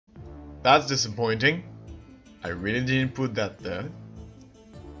That's disappointing. I really didn't put that there.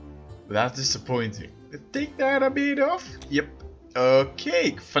 But that's disappointing. Take that a bit off. Yep.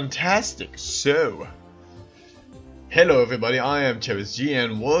 Okay, fantastic. So, hello everybody, I am Cheris G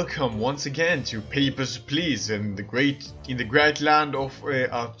and welcome once again to Papers, Please in the great land of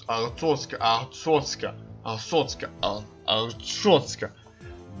Artsorska. I'm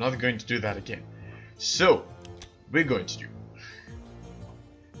not going to do that again. So, what we're going to do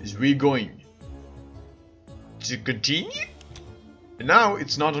is we're going to continue. And now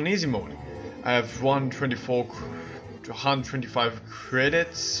it's not on easy mode. I have 124 to 125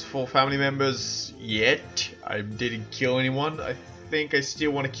 credits for family members yet. I didn't kill anyone. I think I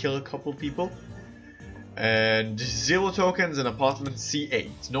still want to kill a couple people. And 0 tokens and apartment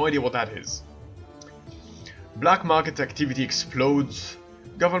C8. No idea what that is. Black market activity explodes.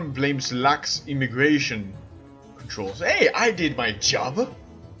 Government blames lax immigration controls. Hey, I did my job.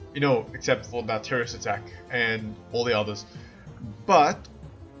 You know, except for that terrorist attack and all the others. But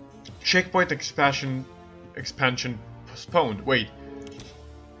checkpoint expansion postponed. Wait,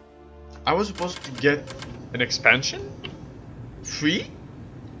 I was supposed to get an expansion? Free?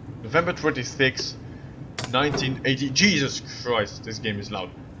 November 26, 1980. Jesus Christ, this game is loud.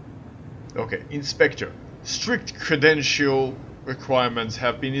 Okay, Inspector. Strict credential requirements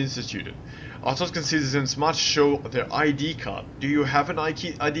have been instituted. Artoscan citizens must show their ID card. Do you have an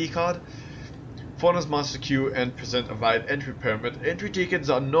ID card? Foreigners must secure and present a valid entry permit. Entry tickets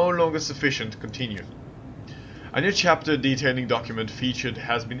are no longer sufficient. Continue. A new chapter detailing document featured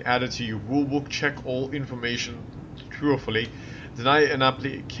has been added to your rulebook. Check all information truthfully. Deny an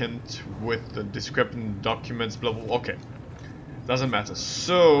applicant with the discrepant documents. Blah blah. Okay, doesn't matter.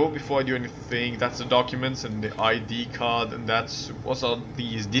 So before I do anything, that's the documents and the ID card, and that's what's on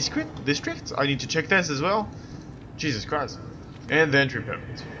these districts. I need to check this as well. Jesus Christ. And the entry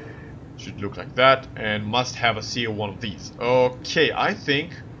permit should look like that, and must have a seal one of these. Okay, I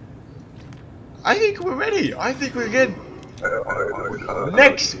think we're ready. I think we're good.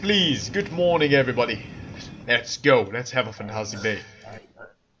 Next, please. Good morning, everybody. Let's go. Let's have a fantastic day.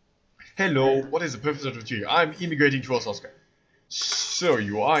 Hello. What is the purpose of the tour? I'm immigrating to Artsorska. So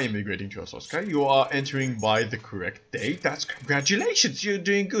you are immigrating to Artsorska. You are entering by the correct date. That's congratulations. You're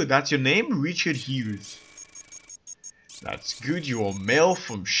doing good. That's your name, Richard Hughes. That's good. You're male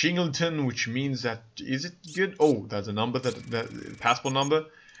from Shingleton, which means that, is it good? Oh, that's a number, that passport number.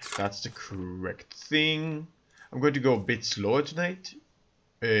 That's the correct thing. I'm going to go a bit slower tonight.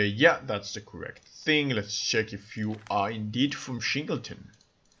 Yeah, that's the correct thing. Let's check if you are indeed from Shingleton.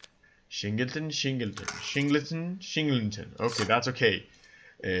 Shingleton. Okay, that's okay.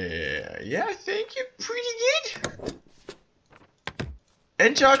 Yeah, I think you're pretty good.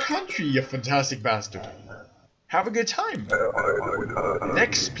 Enter our country, you fantastic bastard. Have a good time.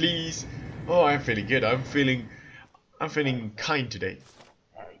 Next, please. Oh, I'm feeling good. I'm feeling kind today.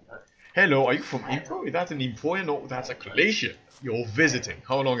 Hello, are you from Impro? Is that an employer? No, that's a collation. You're visiting.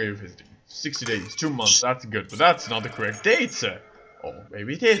 How long are you visiting? 60 days, 2 months. That's good, but that's not the correct date, sir. Or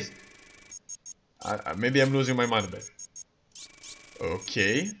maybe it is. Maybe I'm losing my mind a bit.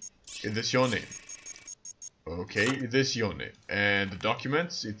 Okay, is this your name? Okay, is this your name? And the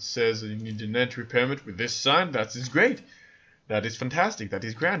documents, it says you need an entry permit with this sign. That is great. That is fantastic. That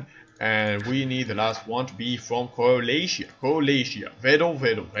is grand. And we need the last one to be from Croatia. Vedo.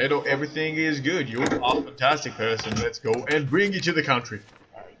 Everything is good. You are a fantastic person. Let's go and bring you to the country.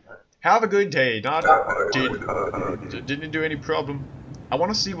 Have a good day. Didn't do any problem. I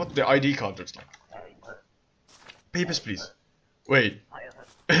want to see what the ID card looks like. Papers, please. Wait.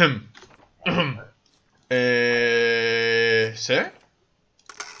 Sir?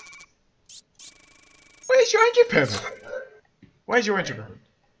 Where's your entry permit? Where's your entry permit?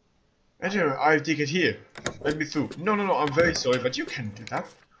 I have a ticket here. Let me through. No, I'm very sorry, but you can't do that.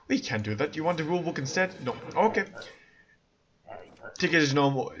 We can't do that. You want the rulebook instead? No. Okay. Ticket is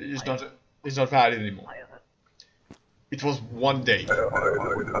no more. It's not valid anymore. It was one day.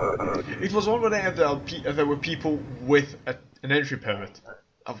 It was one day there were people with an entry permit.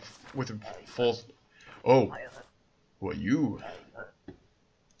 With a false. Oh. Who are you?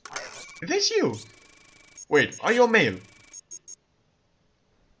 Is this you? Wait, are you a male?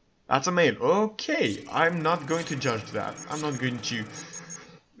 That's a male. Okay, I'm not going to judge that. I'm not going to.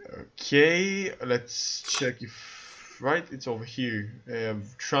 Okay, let's check if. Right, it's over here.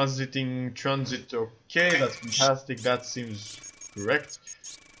 Transit. Okay, that's fantastic. That seems correct.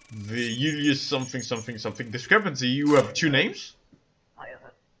 The Julius something. Discrepancy. You have 2 names?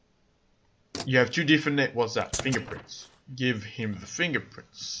 You have 2 different names. What's that? Fingerprints. Give him the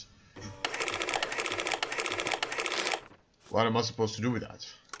fingerprints. What am I supposed to do with that?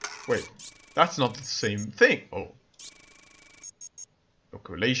 Wait, that's not the same thing. Oh. No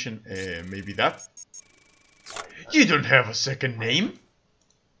correlation, maybe that. You don't have a second name?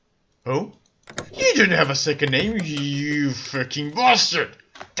 Oh? You don't have a second name, you fucking bastard!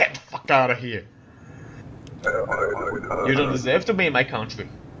 Get the fuck out of here! You don't deserve to be in my country.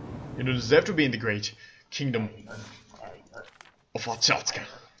 You don't deserve to be in the great kingdom of Arstotzka.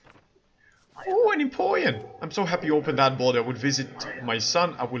 Oh, an Emporian! I'm so happy you opened that border. I would visit my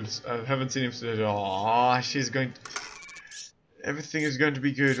son. I haven't seen him since. Oh, she's going. Everything is going to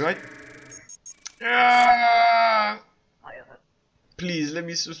be good, right? Please let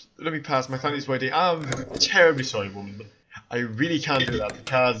me pass. My son is waiting. I'm terribly sorry, woman, but I really can't do that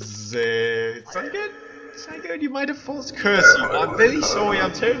because it's not good. It's not good. You might have false curse you. I'm very sorry.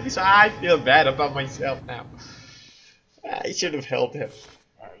 I'm terribly sorry. I feel bad about myself now. I should have helped him.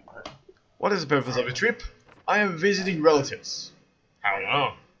 What is the purpose of the trip? I am visiting relatives. How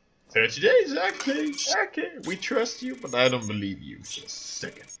long? 30 days? Okay, okay. We trust you, but I don't believe you for a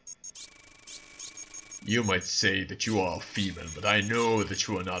second. You might say that you are a female, but I know that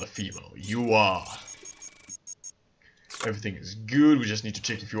you are not a female. You are. Everything is good. We just need to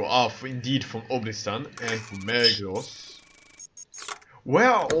check if you are indeed from Oblistan and from Mergros. Where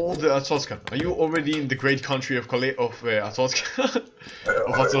are all the Arstotzkan? Are you already in the great country of Arstotzka?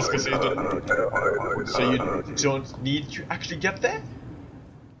 Of Arstotzka, so you don't need to actually get there?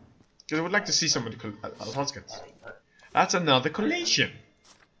 Because I would like to see some of the Arstotzkans. That's another collation.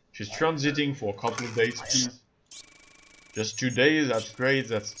 She's transiting for a couple of days, please. Just 2 days, that's great,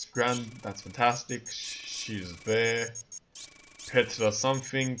 that's grand, that's fantastic. She's there. Petra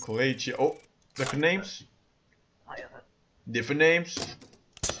something, Collation. Oh, different names. Different names.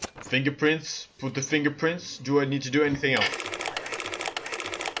 Fingerprints. Put the fingerprints. Do I need to do anything else?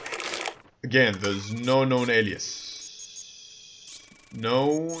 Again, there's no known alias.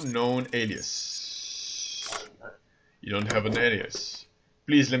 No known alias. You don't have an alias.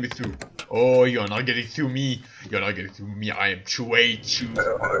 Please let me through. Oh, you're not getting through me. You're not getting through me. I am way too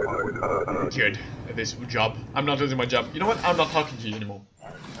good at this job. I'm not doing my job. You know what? I'm not talking to you anymore.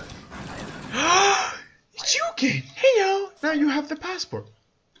 It's you again. Hey yo. Now you have the passport.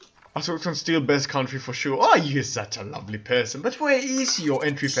 Arstotzka still best country for sure. Oh, you're such a lovely person. But where is your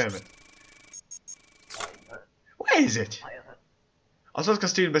entry permit? Where is it? Arstotzka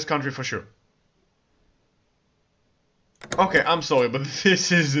still best country for sure. Okay, I'm sorry, but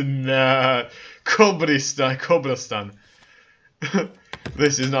this is in Kobristan.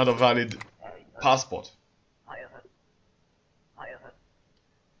 This is not a valid passport.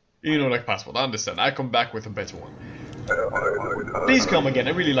 You know, like passport, I understand. I come back with a better one. Please come again,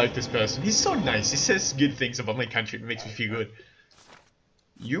 I really like this person. He's so nice, he says good things about my country, it makes me feel good.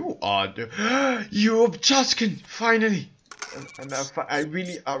 You are the... You're Tuscan, finally! And I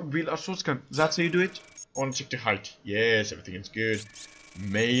really Arstotzkan. That's how you do it? I want to check the height. Yes, everything is good.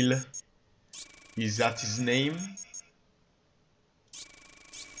 Male. Is that his name?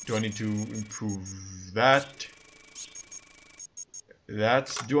 Do I need to improve that?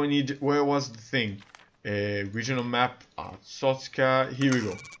 Do I need... Where was the thing? Regional map. Arstotzka. Here we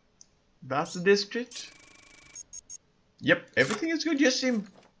go. That's the district? Yep, everything is good. You seem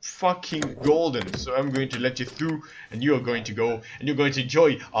fucking golden. So I'm going to let you through. And you are going to go. And you're going to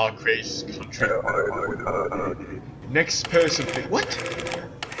enjoy our great country. Next person. What?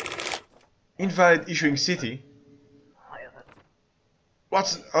 Invalid issuing city.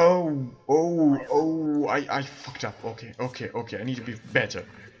 What's... Oh, I fucked up. Okay, I need to be better.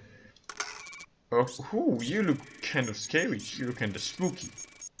 Oh, you look kind of scary. You look kind of spooky.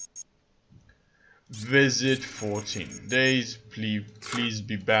 Visit 14 days. Please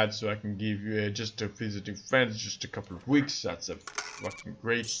be bad so I can give you just a visiting friend, just a couple of weeks. That's a fucking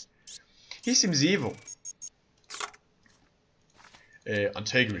great. He seems evil.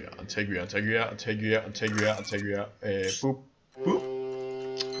 Antegria. Boop.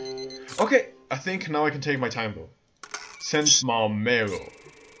 Okay, I think now I can take my time though. Saint Marmero.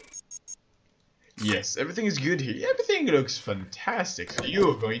 Yes, everything is good here. Everything looks fantastic. So you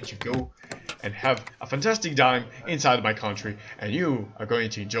are going to go and have a fantastic time inside my country, and you are going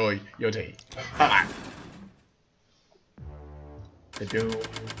to enjoy your day. Bye bye.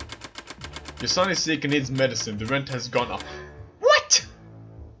 Your son is sick and needs medicine. The rent has gone up. What?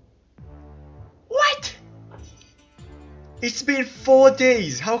 What? It's been 4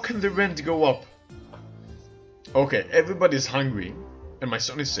 days. How can the rent go up? Okay, everybody's hungry, and my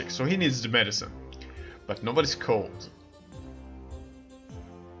son is sick, so he needs the medicine. But nobody's cold.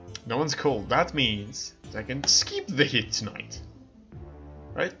 No one's cold. That means I can skip the hit tonight.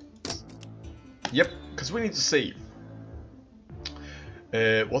 Right? Yep, because we need to save.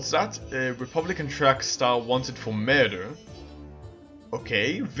 What's that? Republican track star wanted for murder.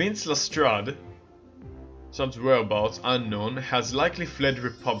 Okay, Vince Lestrade, son's whereabouts unknown, has likely fled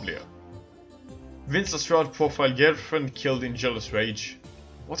Republia. Vince Lestrade profile girlfriend killed in jealous rage.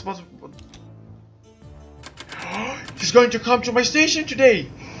 What? He's going to come to my station today!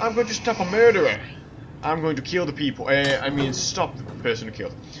 I'm going to stop a murderer! I'm going to kill the people. I mean, stop the person who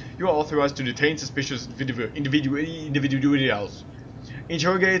killed. You are authorized to detain suspicious individuals.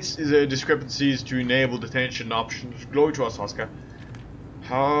 Interrogate the discrepancies to enable detention options. Glory to us, Oscar.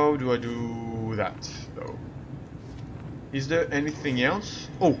 How do I do that, though? Is there anything else?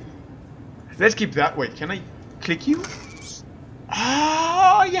 Oh! Let's keep that. Wait, can I click you?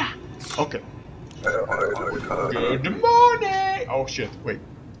 Oh, yeah! Okay. Good morning! Oh, shit, wait.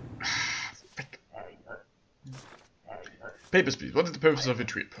 Papers, please. What is the purpose of your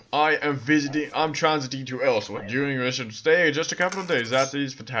trip? I'm transiting to elsewhere during your mission stay just a couple of days. That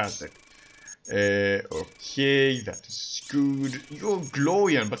is fantastic. Okay, that is good. You're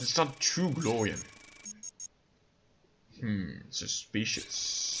Glorian, but it's not true Glorian.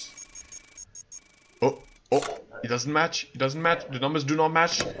 Suspicious. Oh, it doesn't match. It doesn't match. The numbers do not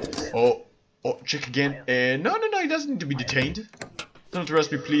match. Oh, check again. No, he doesn't need to be detained. Don't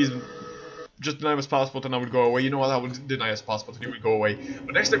arrest me, please. Just deny his passport and I would go away. You know what? I would deny his passport and he would go away.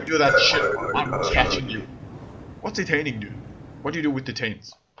 But next time you do that shit, I'm catching you. What's detaining do? What do you do with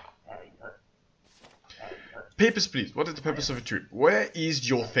detains? Papers, please. What is the purpose of a trip? Where is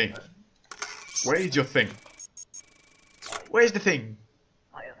your thing? Where is your thing? Where's the thing?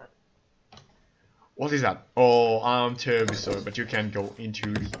 What is that? Oh, I'm terribly sorry, but you can't go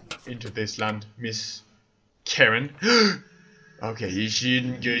into this land, Miss Karen. Okay, you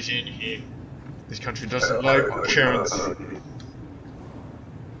shouldn't get in here. This country doesn't like Karens.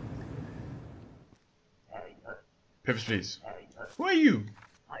 Papers, please. Who are you?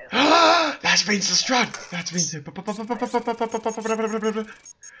 That's Vince Lestrade! That's Vince.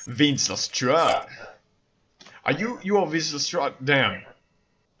 Vince Lestrade. Are you? You are Vince Lestrade? Damn.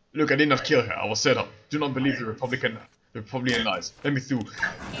 Look, I did not kill her. I was set up. Do not believe the Republican lies. Let me through.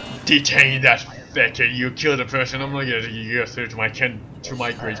 Detain that fucker. You killed a person. I'm not gonna get you through to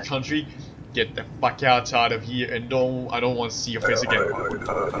my great country. Get the fuck out of here and I don't want to see your face again.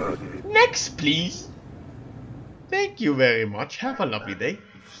 Next, please. Thank you very much. Have a lovely day.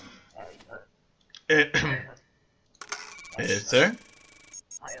 Sir?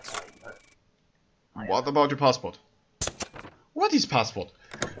 What about your passport? What is passport?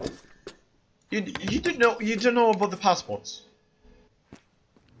 You don't know about the passports.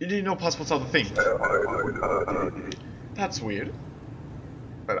 You didn't know passports are the thing. That's weird.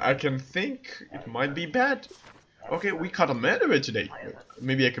 But I can think it might be bad. Okay, we caught a murderer today.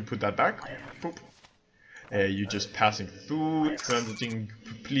 Maybe I can put that back. Boop. You just passing through, transiting.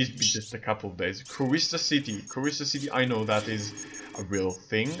 Please be just a couple of days. Corista City. Corista City, I know that is a real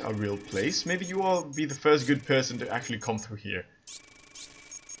thing, a real place. Maybe you will be the first good person to actually come through here.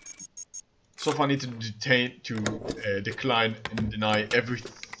 So far I need to decline and deny every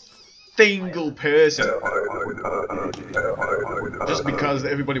single person. Just because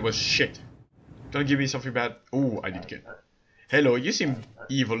everybody was shit. Don't give me something bad. Oh, I did good. Hello, you seem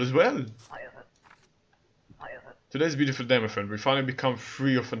evil as well. Today's a beautiful day, my friend. We finally become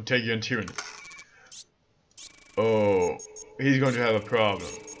free of Antagian tyranny. Oh, he's going to have a problem.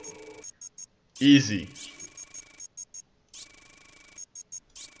 Easy.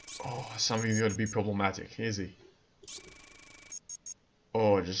 Oh, something's going to be problematic. Easy.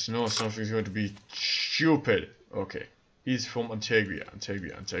 Oh, just know something's going to be stupid. Okay. He's from Antegria.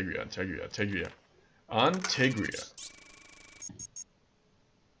 Antegria.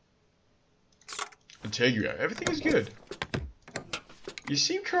 Everything is good. You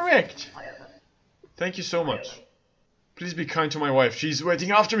seem correct. Thank you so much. Please be kind to my wife. She's waiting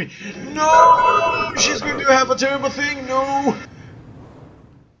after me. No! She's going to have a terrible thing. No!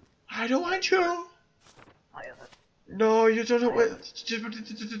 I don't want you. No, you don't know what. You don't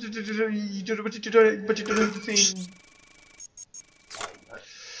know what to do, but you don't have the thing.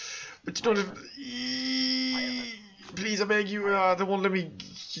 But you don't have. Please, I beg you. They won't let me.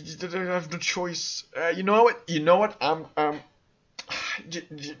 I have no choice. You know what?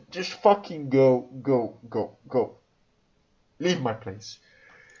 Just fucking go. Leave my place.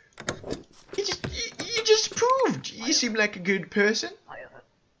 You just proved. You seem like a good person.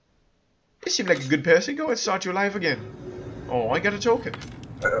 You seem like a good person. Go and start your life again. Oh, I got a token.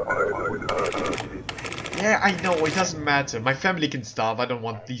 Yeah, I know. It doesn't matter. My family can starve. I don't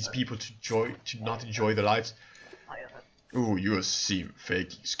want these people to not enjoy their lives. Ooh, you seem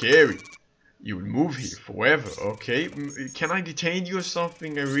fake scary. You will move here forever, okay? Can I detain you or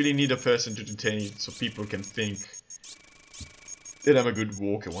something? I really need a person to detain you so people can think that I'm a good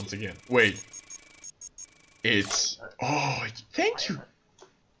walker once again. Wait. It's... Oh, thank you!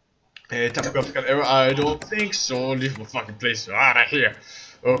 Typographical error, I don't think so. Leave my fucking place out of here.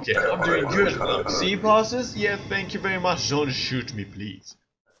 Okay, I'm doing good. C passes? Yeah, thank you very much. Don't shoot me, please.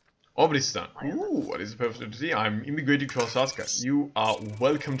 Oblistan. Ooh, what is the purpose of today? I'm immigrating to Arsatka. You are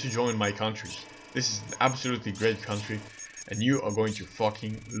welcome to join my country. This is an absolutely great country, and you are going to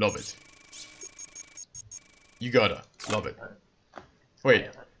fucking love it. You gotta love it. Wait,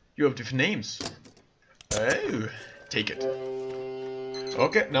 you have different names. Oh, take it.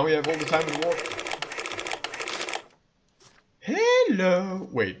 Okay, now we have all the time in the world. Hello.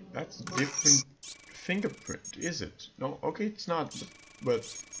 Wait, that's a different fingerprint, is it? No, okay, it's not. But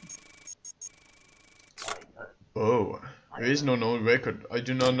oh, there is no known record. I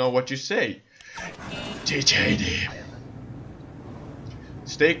do not know what you say. Detain him.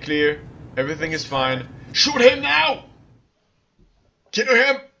 Stay clear. Everything is fine. Shoot him now! Kill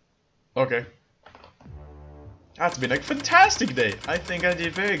him! Okay. That's been a fantastic day. I think I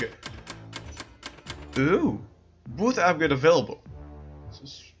did very good. Ooh. Booth upgrade available.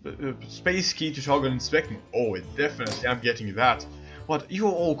 Space key to toggle inspect mode. Oh, definitely I'm getting that. What?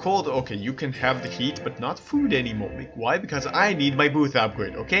 You're all cold? Okay, you can have the heat, but not food anymore. Why? Because I need my booth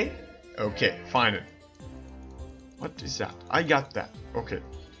upgrade, okay? Okay, fine. What is that? I got that. Okay.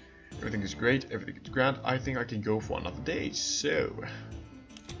 Everything is great, everything is grand. I think I can go for another day, so...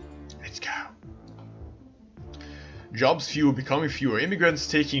 Let's go. Jobs fewer becoming fewer. Immigrants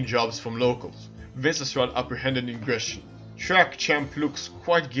taking jobs from locals. Visasrad apprehended in Gresham. Track champ looks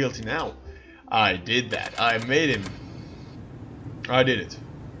quite guilty now. I did that. I made him. I did it.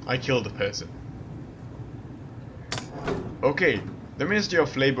 I killed the person. Okay. The Ministry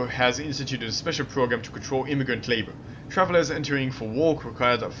of Labor has instituted a special program to control immigrant labor. Travelers entering for work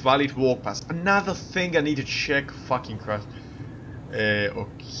require a valid work pass. Another thing I need to check. Fucking Christ.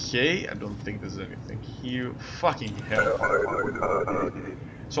 Okay. I don't think there's anything here. Fucking hell.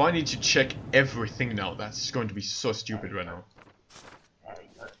 So I need to check everything now. That's going to be so stupid right now.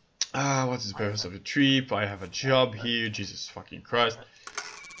 What's the purpose of the trip? I have a job here. Jesus fucking Christ.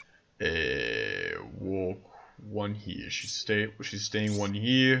 Walk one here. She's staying one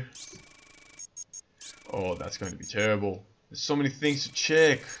here. Oh, that's going to be terrible. There's so many things to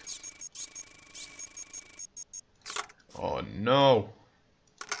check. Oh no.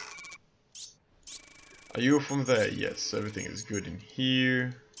 Are you from there? Yes, everything is good in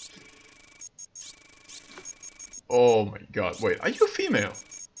here. Oh my god, wait, are you female?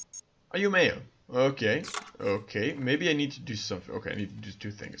 Are you male? Okay, okay, maybe I need to do something. Okay, I need to do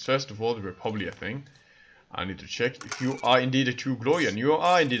two things. First of all, the Republia thing. I need to check if you are indeed a true Glorian. You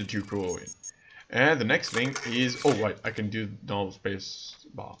are indeed a true Glorian. And the next thing is, oh right, I can do null space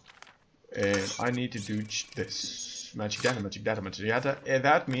bar. And I need to do this. Magic data, magic data, magic data. And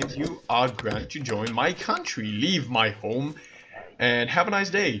that means you are granted to join my country. Leave my home and have a nice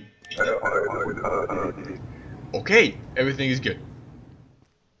day. Okay, everything is good.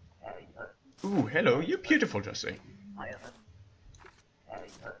 Ooh, hello, you're beautiful, Jesse.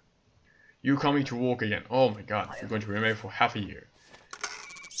 You coming to work again? Oh my god, you're going to remain for half a year.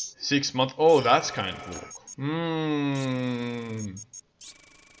 6 months. Oh, that's kind of work.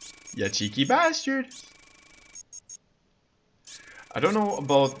 You cheeky bastard. I don't know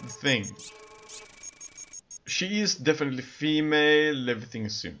about the thing. She is definitely female. Everything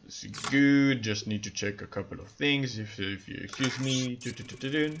seems good. Just need to check a couple of things. If you excuse me.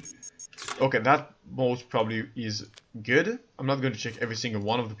 Okay, that most probably is good. I'm not going to check every single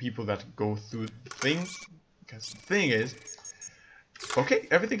one of the people that go through the thing, because the thing is, okay,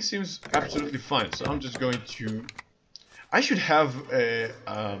 everything seems absolutely fine. So I'm just going to. I should have a.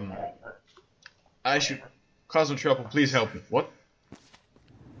 Cosmo Trouble, please help me. What?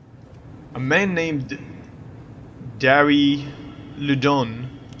 A man named Dari Ludon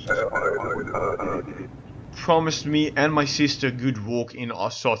promised me and my sister good work in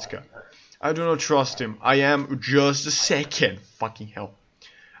Arsatka. I do not trust him. I am just a second. Fucking hell.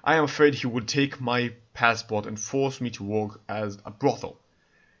 I am afraid he would take my passport and force me to work as a brothel.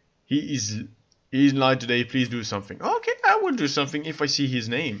 He's in line today. Please do something. Okay, I will do something if I see his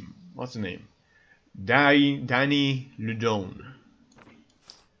name. What's the name? Danny Ludon.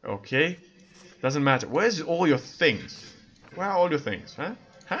 Okay. Doesn't matter. Where's all your things? Where are all your things? Huh?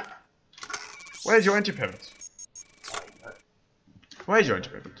 Huh? Where's your entry permit? Where's your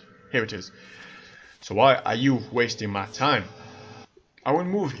entry permit? Here it is. So why are you wasting my time? I will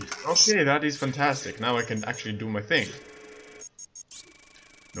move here. Okay, that is fantastic. Now I can actually do my thing.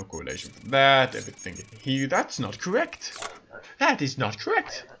 No correlation from that. Everything here. That's not correct. That is not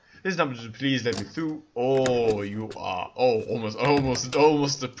correct. This number, please let me through. Oh, you are. Oh,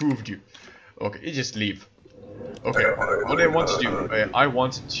 almost approved you. Okay, you just leave. Okay, what I want to do, I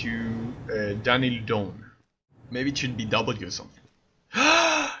want to Danny Ludon. Maybe it should be W or something.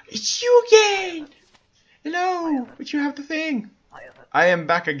 It's you again! Hello, but you have the thing. I am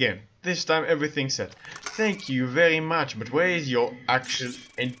back again. This time everything's set. Thank you very much, but where is your actual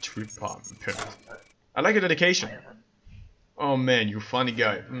entry permit? I like your dedication. Oh man, you funny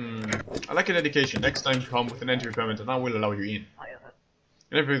guy. I like your dedication. Next time come with an entry permit and I will allow you in.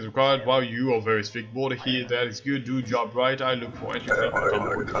 And everything is required. Wow, you are very strict. Border here, that is good. Do job right. I look for entry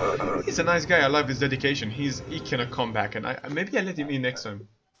permit. He's a nice guy. I love his dedication. He cannot come back, and maybe I let him in next time.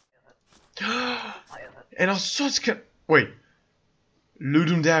 And I such can wait.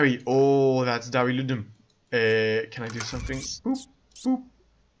 Ludum Dari. Oh, that's Dari Ludum. Can I do something? Boop, boop,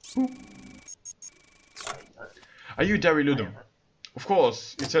 boop. Are you Dari Ludum? Of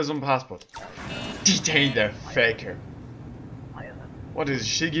course, it says on passport. Detain the faker. What is it?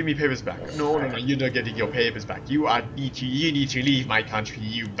 She give me papers back. No, you're not getting your papers back. You need to leave my country,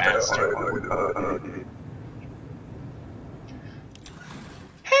 you bastard.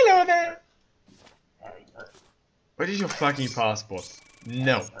 Hello there. Where is your fucking passport?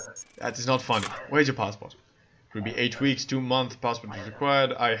 No, that is not funny. Where's your passport? It will be 8 weeks, 2 months. Passport is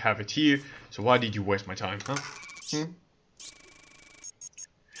required. I have it here. So why did you waste my time, huh?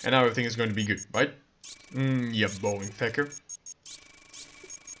 And now everything is going to be good, right? Yeah, boring fecker.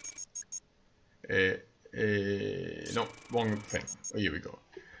 No, wrong thing. Oh, here we go.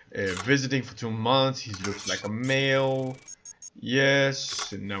 Visiting for 2 months. He looks like a male.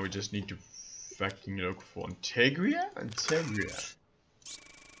 Yes. And now we just need to fucking look for Integria.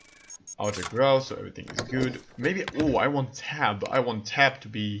 Outer grouse, so everything is good. Maybe. Oh, I want tab. I want tab to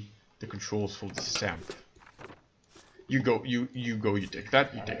be the controls for the stamp. You go. You take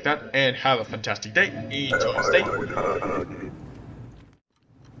that. You take that, and have a fantastic day. Enjoy stay.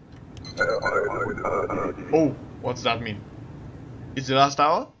 Oh, what's that mean? Is the last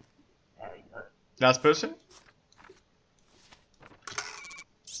hour? Last person?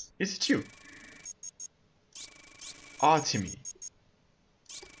 Is it you? Artemi.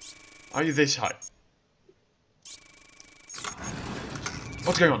 Are you this high?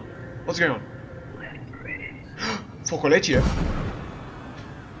 What's going on? What's going on? Focoletia.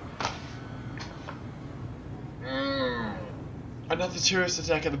 Another terrorist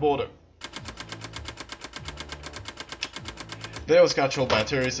attack at the border. They always got killed by a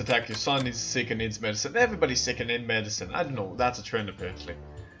terrorist attack. Your son is sick and needs medicine. Everybody's sick and needs medicine. I don't know. That's a trend apparently.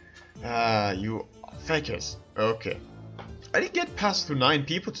 You fakers. Okay. I did get past through 9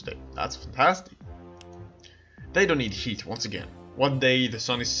 people today. That's fantastic. They don't need heat once again. One day the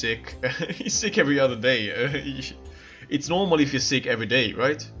son is sick. He's sick every other day. It's normal if you're sick every day,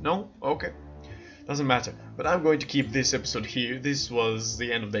 right? No? Okay. Doesn't matter. But I'm going to keep this episode here. This was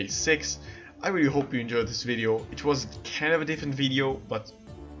the end of day 6. I really hope you enjoyed this video. It was kind of a different video, but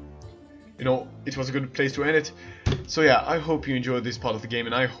you know, it was a good place to end it. So yeah, I hope you enjoyed this part of the game,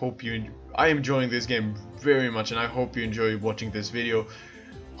 and I am enjoying this game very much, and I hope you enjoy watching this video.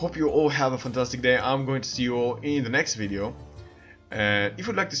 Hope you all have a fantastic day. I'm going to see you all in the next video. And if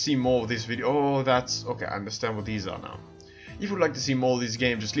you'd like to see more of this video, oh, that's okay. I understand what these are now. If you'd like to see more of these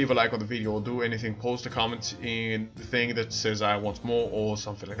games, just leave a like on the video or do anything. Post a comment in the thing that says I want more or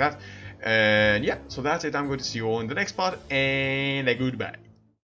something like that. And yeah, so that's it. I'm going to see you all in the next part, and goodbye.